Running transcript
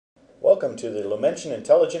Welcome to the Lumension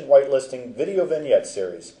Intelligent Whitelisting video vignette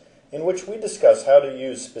series, in which we discuss how to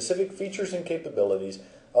use specific features and capabilities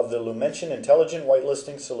of the Lumension Intelligent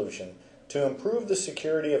Whitelisting solution to improve the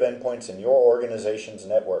security of endpoints in your organization's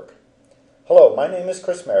network. Hello, my name is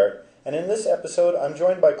Chris Merritt, and in this episode I'm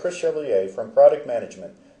joined by Chris Chevalier from Product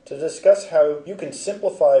Management to discuss how you can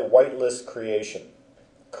simplify whitelist creation.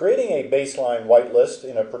 Creating a baseline whitelist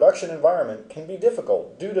in a production environment can be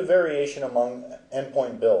difficult due to variation among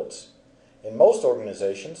endpoint builds. In most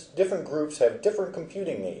organizations, different groups have different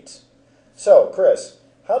computing needs. So, Chris,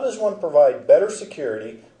 how does one provide better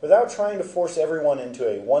security without trying to force everyone into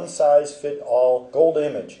a one-size-fits-all gold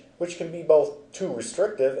image, which can be both too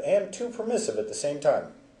restrictive and too permissive at the same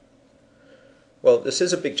time? Well, this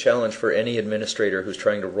is a big challenge for any administrator who's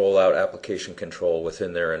trying to roll out application control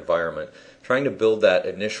within their environment. Trying to build that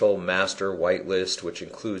initial master whitelist, which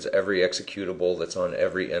includes every executable that's on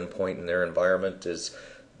every endpoint in their environment, is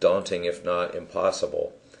daunting, if not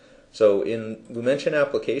impossible. So in Lumension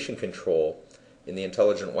application control, in the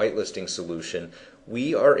intelligent whitelisting solution,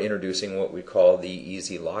 we are introducing what we call the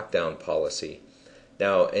easy lockdown policy.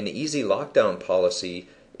 Now, an easy lockdown policy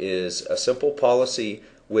is a simple policy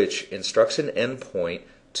which instructs an endpoint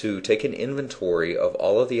to take an inventory of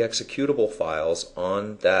all of the executable files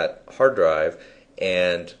on that hard drive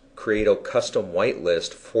and create a custom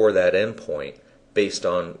whitelist for that endpoint based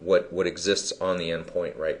on what exists on the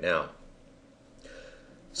endpoint right now.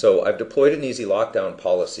 So I've deployed an easy lockdown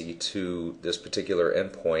policy to this particular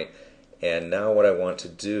endpoint, and now what I want to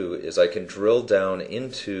do is I can drill down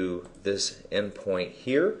into this endpoint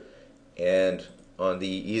here, and on the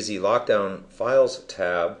Easy Lockdown Files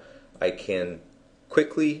tab, I can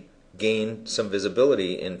quickly gain some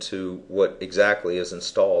visibility into what exactly is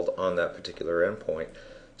installed on that particular endpoint.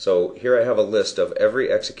 So here I have a list of every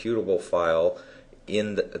executable file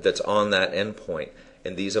that's on that endpoint,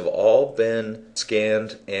 and these have all been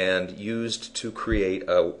scanned and used to create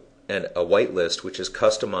a whitelist which is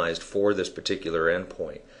customized for this particular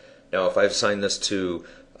endpoint. Now, if I've assigned this to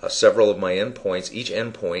several of my endpoints, each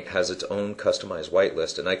endpoint has its own customized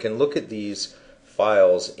whitelist, and I can look at these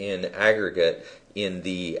files in aggregate in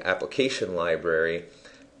the application library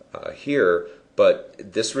here,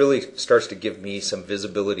 but this really starts to give me some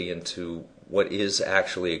visibility into what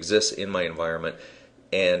actually exists in my environment,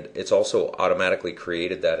 and it's also automatically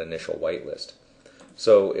created that initial whitelist.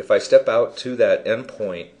 So if I step out to that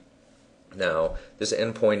endpoint now, this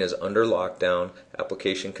endpoint is under lockdown.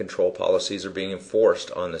 Application control policies are being enforced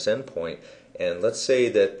on this endpoint, and let's say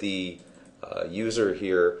that the user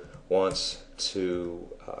here wants to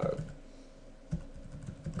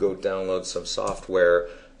go download some software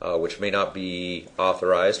which may not be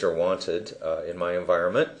authorized or wanted in my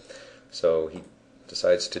environment. So he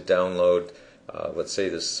decides to download, let's say,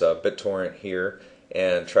 this BitTorrent here,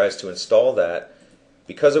 and tries to install that.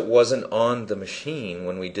 Because it wasn't on the machine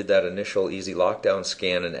when we did that initial easy lockdown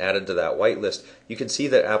scan and added to that whitelist, you can see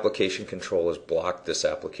that application control has blocked this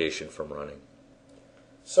application from running.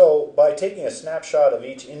 So, by taking a snapshot of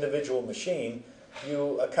each individual machine,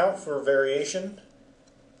 you account for variation?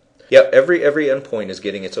 Yeah, every endpoint is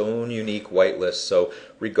getting its own unique whitelist, so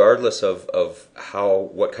regardless of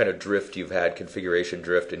what kind of drift you've had, configuration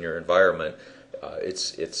drift in your environment,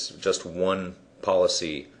 it's just one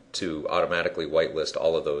policy to automatically whitelist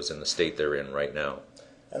all of those in the state they're in right now.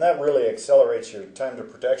 And that really accelerates your time to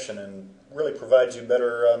protection and really provides you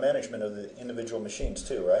better management of the individual machines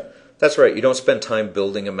too, right? That's right. You don't spend time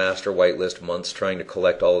building a master whitelist, months trying to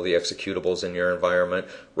collect all of the executables in your environment.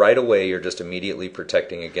 Right away, you're just immediately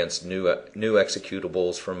protecting against new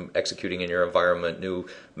executables from executing in your environment, new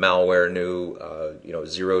malware, new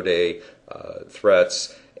zero-day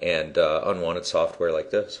threats, and unwanted software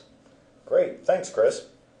like this. Great. Thanks, Chris.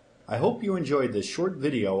 I hope you enjoyed this short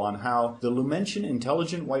video on how the Lumension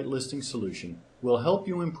Intelligent Whitelisting solution will help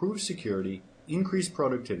you improve security, increase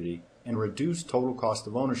productivity, and reduce total cost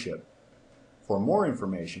of ownership. For more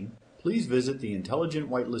information, please visit the Intelligent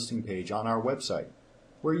Whitelisting page on our website,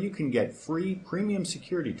 where you can get free premium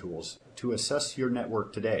security tools to assess your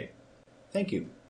network today. Thank you.